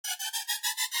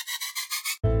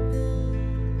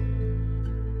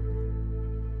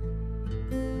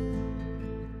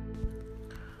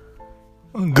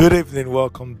Good evening.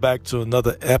 Welcome back to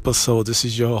another episode. This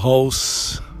is your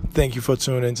host. Thank you for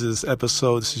tuning into this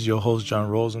episode. This is your host, John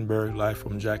Rosenberg, live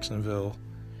from Jacksonville.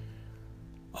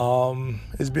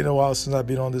 It's been a while since I've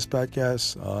been on this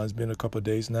podcast. It's been a couple of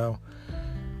days now.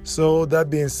 So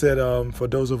that being said, for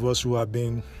those of us who have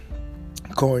been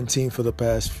quarantined for the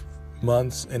past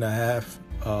months and a half,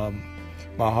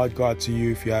 my heart goes out to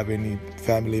you if you have any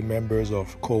family members or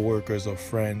co-workers or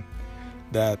friends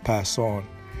that pass on.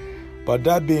 But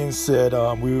that being said,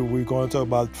 we're going to talk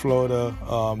about Florida.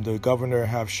 The governor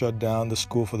have shut down the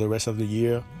school for the rest of the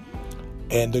year,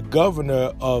 and the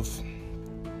governor of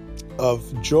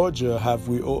Georgia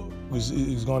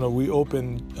is going to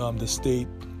reopen the state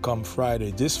come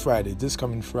Friday. This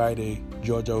coming Friday,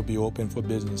 Georgia will be open for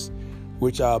business,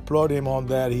 which I applaud him on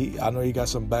that. I know he got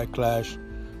some backlash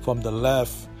from the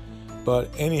left,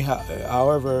 but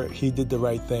however, he did the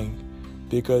right thing.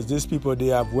 Because these people, they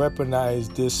have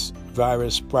weaponized this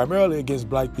virus primarily against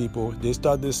black people. They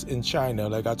start this in China.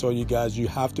 Like I told you guys, you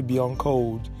have to be on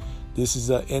code. This is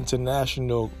an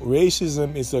international.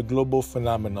 Racism is a global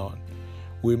phenomenon.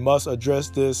 We must address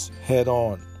this head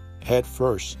on, head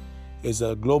first. It's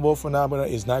a global phenomenon.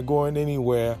 It's not going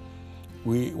anywhere.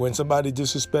 When somebody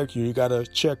disrespects you, you got to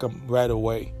check them right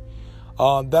away.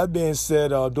 That being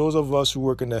said, those of us who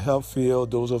work in the health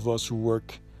field, those of us who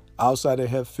work outside the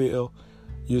health field,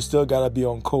 you still got to be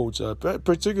on code,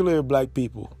 particularly black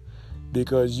people,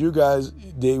 because you guys,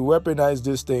 they weaponize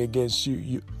this thing against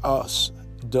us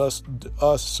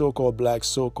so-called black,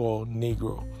 so-called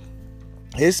Negro.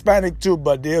 Hispanic too,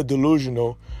 but they're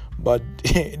delusional, but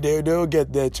they'll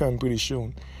get their turn pretty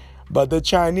soon. But the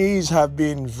Chinese have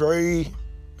been very,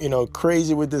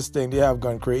 crazy with this thing. They have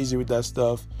gone crazy with that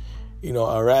stuff,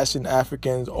 harassing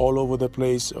Africans all over the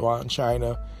place around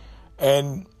China.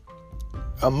 And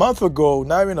not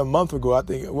even a month ago, I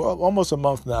think, almost a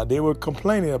month now, they were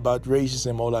complaining about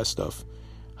racism, all that stuff.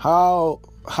 How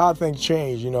things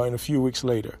change, in a few weeks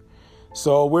later.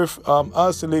 So with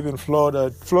us live in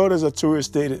Florida, Florida is a tourist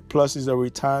state, plus it's a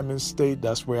retirement state.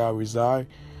 That's where I reside.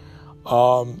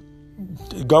 Governor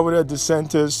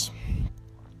DeSantis,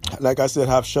 like I said,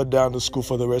 have shut down the school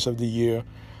for the rest of the year.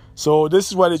 So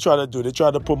this is what they try to do. They try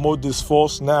to promote this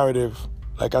false narrative.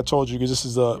 Like I told you, this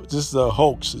is a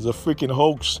hoax. It's a freaking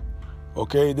hoax.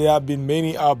 Okay, there have been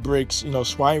many outbreaks.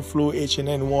 Swine flu,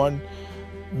 H1N1,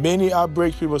 many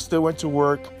outbreaks. People still went to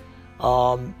work.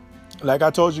 Like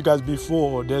I told you guys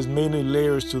before, there's many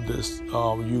layers to this.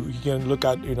 You can look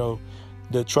at the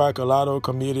Trilateral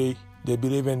Committee. They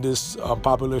believe in this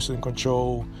population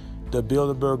control. The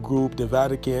Bilderberg Group, the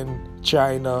Vatican,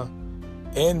 China,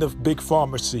 and the big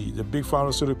pharmacy, the big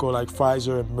pharmaceutical like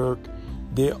Pfizer and Merck.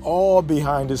 They're all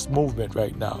behind this movement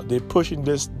right now. They're pushing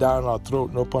this down our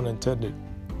throat, no pun intended.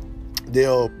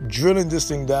 They're drilling this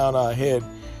thing down our head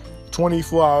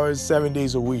 24 hours, 7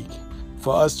 days a week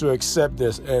for us to accept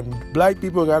this. And black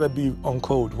people got to be on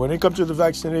code. When it comes to the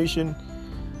vaccination,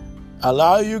 a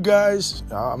lot of you guys,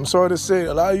 I'm sorry to say,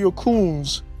 a lot of your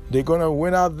coons, they're going to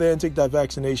went out there and take that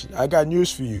vaccination. I got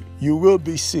news for you. You will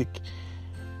be sick.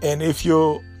 And if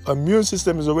your immune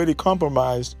system is already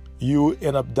compromised, you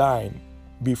end up dying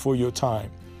before your time.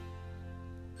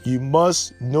 You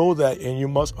must know that, and you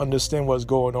must understand what's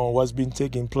going on, what's been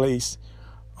taking place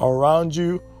around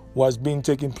you, what's been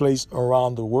taking place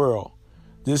around the world.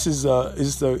 This is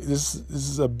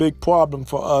a big problem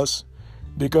for us,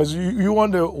 because you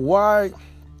wonder why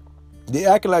they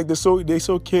act like they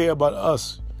so care about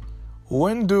us.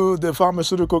 When do the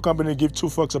pharmaceutical company give two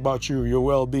fucks about your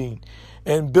well-being?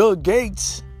 And Bill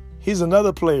Gates, he's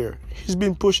another player. He's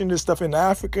been pushing this stuff in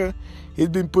Africa. He's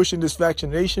been pushing this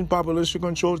vaccination, population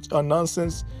control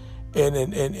nonsense. And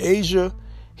in Asia,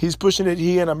 he's pushing it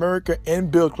here in America,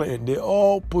 and Bill Clinton. They're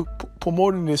all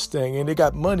promoting this thing, and they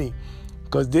got money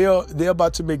because they're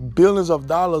about to make billions of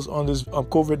dollars on this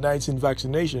COVID-19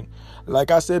 vaccination. Like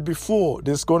I said before,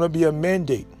 there's going to be a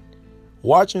mandate.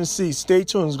 Watch and see. Stay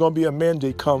tuned. It's going to be a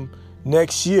mandate come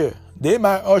next year. They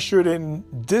might usher it in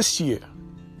this year.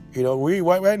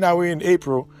 Right now we're in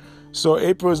April, so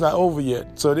April is not over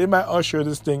yet. So they might usher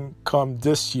this thing come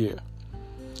this year.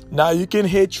 Now, you can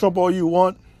hate Trump all you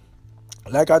want.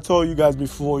 Like I told you guys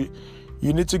before,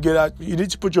 you need to get out. You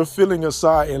need to put your feeling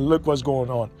aside and look what's going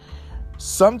on.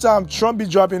 Sometimes Trump be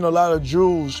dropping a lot of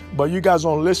jewels, but you guys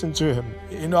don't listen to him.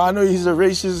 I know he's a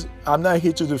racist. I'm not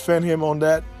here to defend him on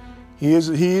that. He is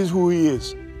who he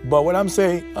is. But what I'm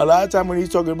saying, a lot of time when he's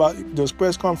talking about this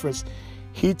press conference,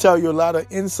 he tell you a lot of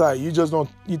insight. You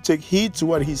take heed to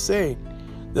what he's saying.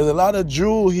 There's a lot of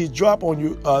jewel he drop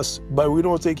on us, but we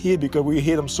don't take heed because we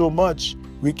hate him so much.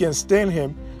 We can't stand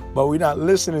him, but we're not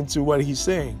listening to what he's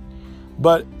saying.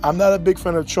 But I'm not a big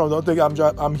fan of Trump. Don't think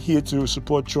I'm here to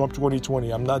support Trump 2020.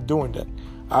 I'm not doing that.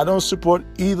 I don't support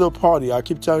either party. I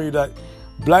keep telling you that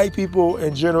black people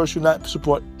in general should not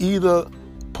support either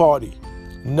party.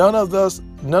 None of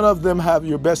them have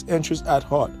your best interest at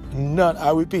heart. None.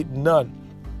 I repeat, none.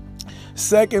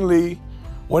 Secondly,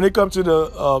 when it comes to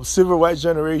the civil rights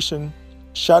generation,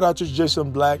 shout out to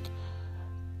Jason Black.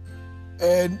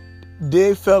 And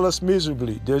they failed us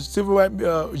miserably. The civil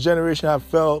rights generation have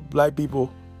failed black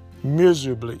people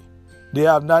miserably. They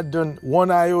have not done one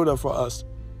iota for us.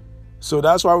 So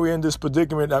that's why we're in this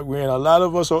predicament that we're in. A lot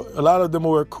of them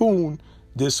were coon.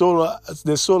 They sold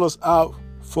us out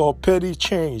for petty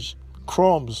change,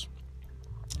 crumbs.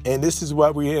 And this is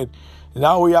what we're in.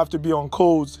 Now we have to be on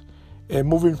codes. And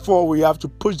moving forward, we have to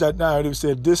push that narrative.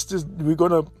 Say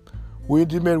we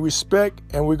demand respect,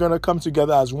 and we're gonna come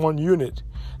together as one unit.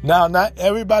 Now, not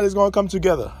everybody's gonna come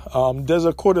together. There's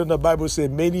a quote in the Bible that says,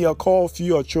 "Many are called,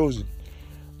 few are chosen."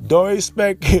 Don't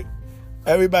expect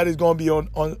everybody's gonna be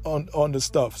on the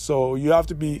stuff. So you have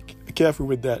to be careful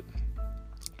with that.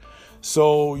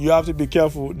 So you have to be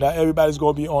careful. Not everybody's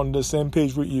gonna be on the same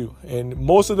page with you. And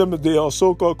most of them, they are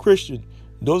so-called Christian.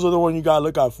 Those are the ones you gotta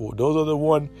look out for. Those are the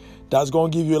ones that's gonna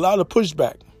give you a lot of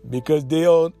pushback because they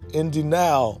are in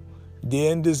denial.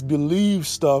 They're in this belief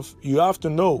stuff. You have to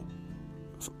know.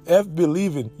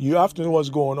 Believing. You have to know what's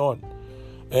going on.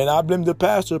 And I blame the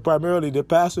pastor primarily. The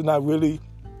pastor not really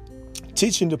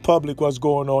teaching the public what's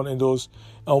going on in those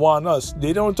around us.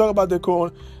 They don't talk about the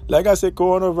corona. Like I said,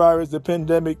 coronavirus, the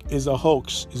pandemic is a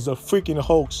hoax. It's a freaking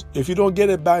hoax. If you don't get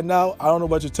it by now, I don't know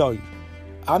what to tell you.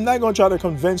 I'm not going to try to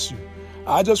convince you.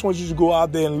 I just want you to go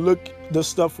out there and look the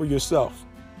stuff for yourself.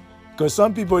 Because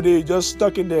some people, they're just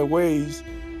stuck in their ways.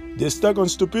 They're stuck on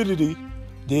stupidity.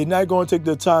 They're not going to take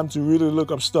the time to really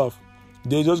look up stuff.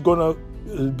 They're just going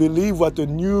to believe what the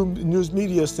news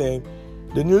media is saying.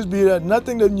 The news media,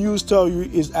 nothing the news tell you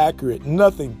is accurate.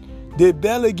 Nothing. They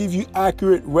barely give you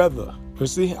accurate weather. You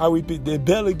see, I repeat, they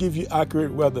barely give you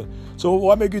accurate weather. So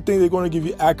what makes you think they're going to give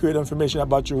you accurate information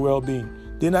about your well-being?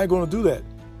 They're not going to do that.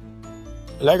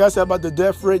 Like I said about the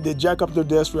death rate, they jack up the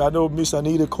death rate. I know Miss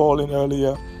Anita called in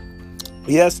earlier.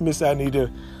 Yes, Miss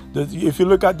Anita. If you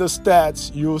look at the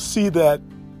stats, you'll see that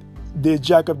they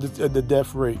jack up the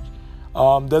death rate.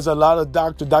 There's a lot of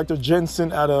Dr.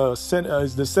 Jensen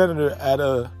is the senator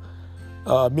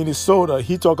at Minnesota.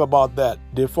 He talked about that.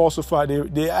 They falsify.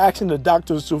 They're asking the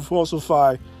doctors to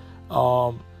falsify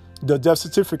the death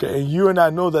certificate, and you and I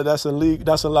know that that's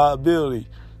a liability.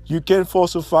 You can't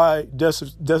falsify death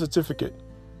certificate.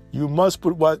 You must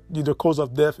put what the cause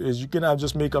of death is. You cannot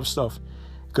just make up stuff,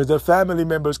 because the family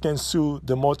members can sue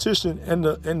the mortician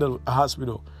in the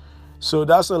hospital. So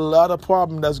that's a lot of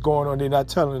problem that's going on. They're not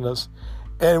telling us.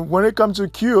 And when it comes to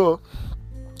cure,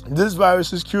 this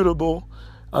virus is curable.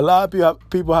 A lot of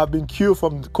people have been cured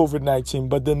from COVID-19,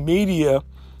 but the media,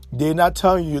 they're not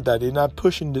telling you that. They're not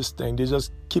pushing this thing. They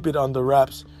just keep it under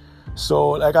wraps.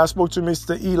 So like I spoke to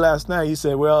Mr. E last night. He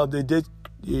said, well,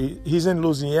 he's in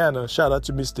Louisiana. Shout out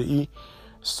to Mr. E.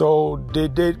 So they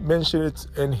did mention it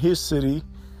in his city.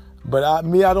 But I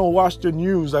don't watch the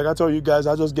news. Like I told you guys,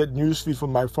 I just get news feed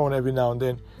from my phone every now and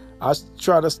then. I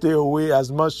try to stay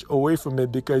as much away from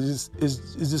it because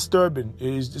it's disturbing.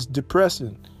 It's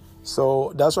depressing.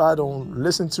 So that's why I don't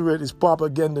listen to it. It's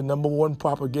propaganda, number one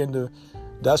propaganda.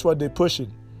 That's what they're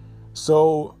pushing.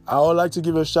 So I would like to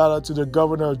give a shout out to the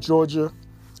governor of Georgia.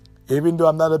 Even though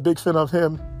I'm not a big fan of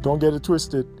him, don't get it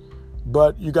twisted.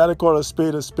 But you got to call a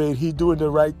spade a spade. He's doing the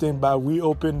right thing by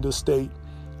reopening the state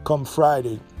come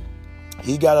Friday.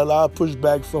 He got a lot of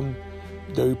pushback from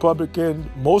the Republican,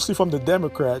 mostly from the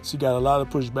Democrats. He got a lot of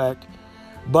pushback.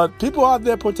 But people out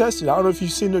there protesting. I don't know if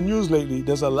you've seen the news lately.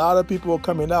 There's a lot of people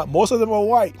coming out. Most of them are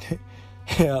white.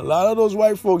 A lot of those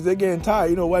white folks, they're getting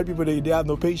tired. White people, they have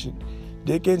no patience.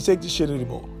 They can't take this shit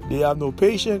anymore. They have no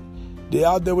patience. They're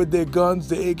out there with their guns,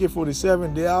 the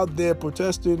AK-47. They're out there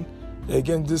protesting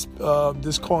against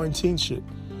this quarantine shit.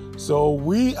 So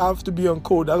we have to be on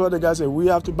code. That's what the guy said. We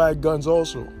have to buy guns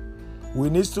also. We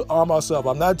need to arm ourselves.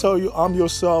 I'm not telling you arm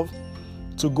yourself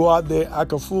to go out there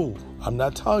act a fool. I'm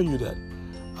not telling you that.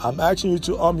 I'm asking you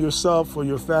to arm yourself for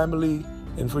your family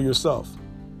and for yourself.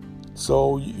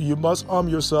 So you must arm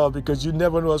yourself because you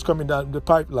never know what's coming down the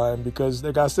pipeline. Because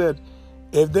like I said,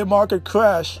 if the market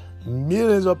crash,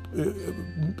 a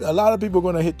lot of people are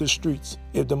going to hit the streets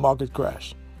if the market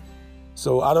crash.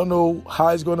 So I don't know how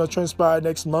it's going to transpire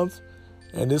next month.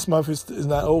 And this month is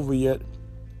not over yet.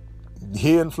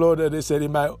 Here in Florida, they said they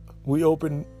might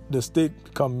reopen the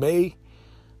state come May.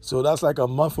 So that's like a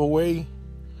month away.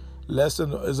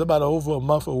 It's about over a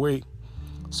month away.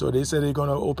 So they said they're going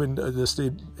to open the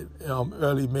state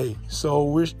early May. So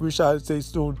we shall stay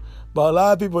tuned. But a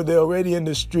lot of people, they're already in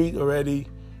the street already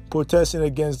protesting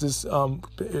against this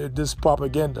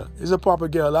propaganda. It's a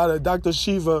propaganda. A lot of Dr.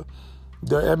 Shiva,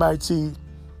 the MIT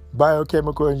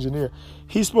biochemical engineer,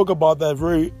 he spoke about that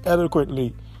very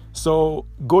eloquently. So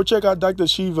go check out Dr.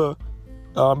 Shiva,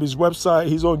 his website.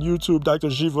 He's on YouTube, Dr.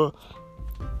 Shiva.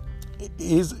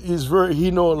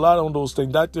 He knows a lot on those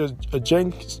things. Dr.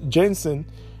 Jensen,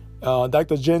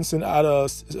 Dr. Jensen out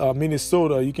of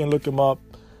Minnesota, you can look him up.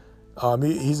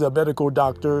 He's a medical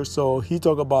doctor, so he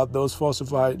talk about those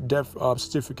falsified death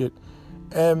certificate.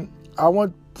 And I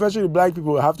want, especially black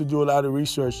people, have to do a lot of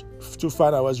research to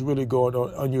find out what's really going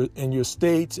on in your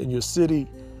states, in your city,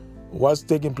 what's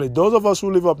taking place. Those of us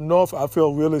who live up north, I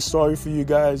feel really sorry for you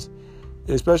guys,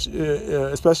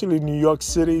 especially New York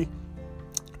City,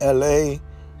 LA,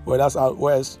 well, that's out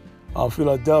west,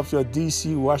 Philadelphia,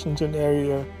 DC, Washington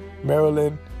area,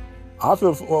 Maryland. I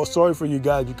feel sorry for you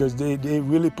guys because they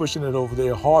really pushing it over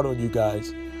there hard on you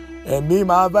guys. And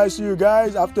my advice to you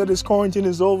guys, after this quarantine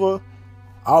is over,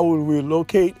 I will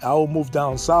relocate. I will move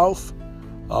down south.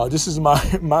 This is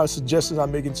my suggestions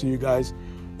I'm making to you guys.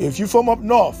 If you're from up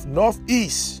north,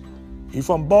 northeast, you're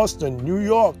from Boston, New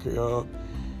York,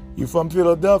 you're from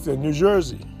Philadelphia, New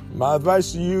Jersey, my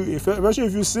advice to you, especially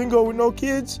if you're single with no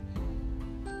kids,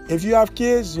 if you have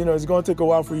kids, it's going to take a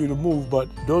while for you to move. But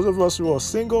those of us who are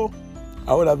single,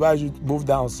 I would advise you to move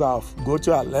down south. Go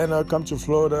to Atlanta, come to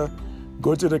Florida,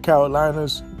 go to the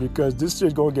Carolinas, because this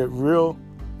shit's going to get real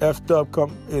effed up.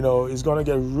 It's going to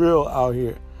get real out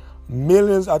here.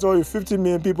 Millions, I told you, 50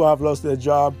 million people have lost their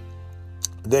job.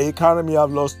 The economy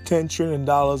have lost $10 trillion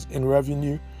in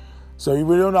revenue. So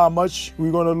we don't know how much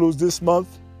we're going to lose this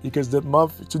month, because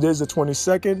today's the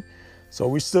 22nd. So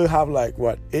we still have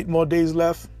 8 more days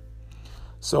left.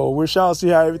 So we shall see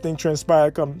how everything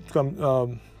transpires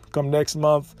come next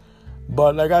month.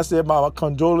 But like I said, my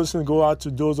condolences go out to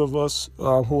those of us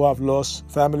who have lost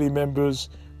family members,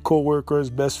 co-workers,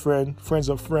 best friends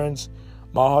of friends.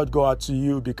 My heart go out to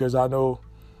you, because I know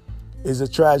it's a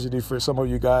tragedy for some of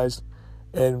you guys.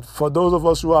 And for those of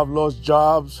us who have lost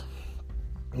jobs,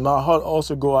 my heart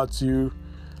also go out to you.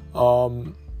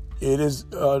 It is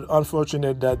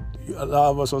unfortunate that a lot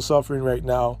of us are suffering right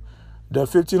now. The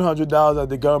 $1,500 that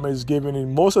the government is giving,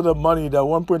 and most of the money, that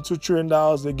 $1.2 trillion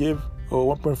they give,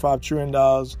 or $1.5 trillion,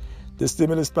 the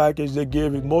stimulus package they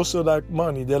give, most of that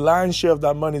money, the lion's share of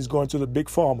that money is going to the big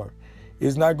farmer.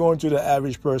 It's not going to the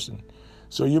average person.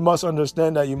 So you must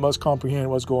understand that. You must comprehend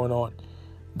what's going on.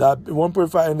 That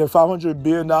 1.5 and the $500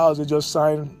 billion they just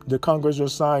signed, the Congress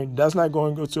just signed, that's not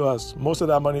going to go to us. Most of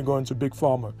that money going to big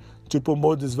pharma to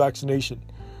promote this vaccination.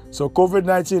 So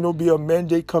COVID-19 will be a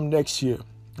mandate come next year.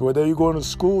 Whether you're going to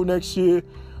school next year,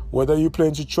 whether you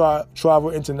plan to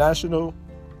travel international,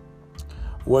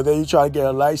 whether you try to get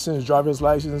a driver's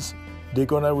license, they're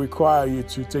going to require you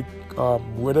to take,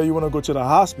 whether you want to go to the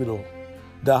hospital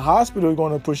is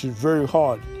going to push it very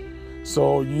hard.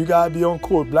 So you got to be on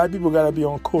court. Black people got to be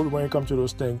on court when it comes to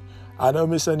those things. I know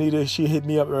Miss Anita, she hit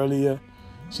me up earlier.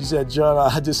 She said, John,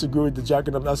 I disagree with the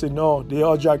jacking up. I said, no, they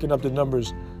are jacking up the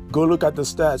numbers. Go look at the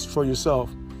stats for yourself.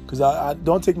 Because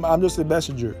I'm just a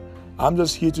messenger. I'm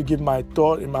just here to give my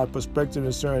thought and my perspective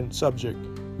in certain subject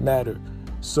matter.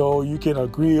 So you can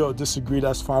agree or disagree,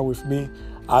 that's fine with me.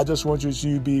 I just want you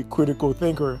to be a critical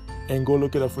thinker and go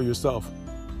look it up for yourself.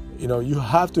 You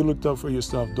have to look it up for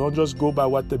yourself. Don't just go by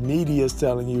what the media is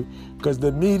telling you, because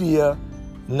the media,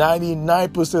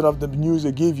 99% of the news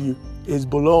they give you is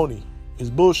baloney. It's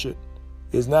bullshit.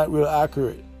 It's not real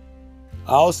accurate.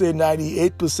 I'll say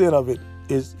 98% of it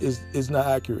is not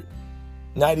accurate.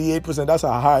 98%, that's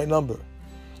a high number.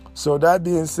 So that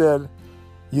being said,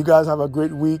 you guys have a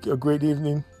great week, a great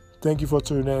evening. Thank you for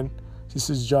tuning in. This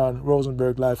is John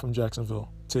Rosenberg, live from Jacksonville.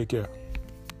 Take care.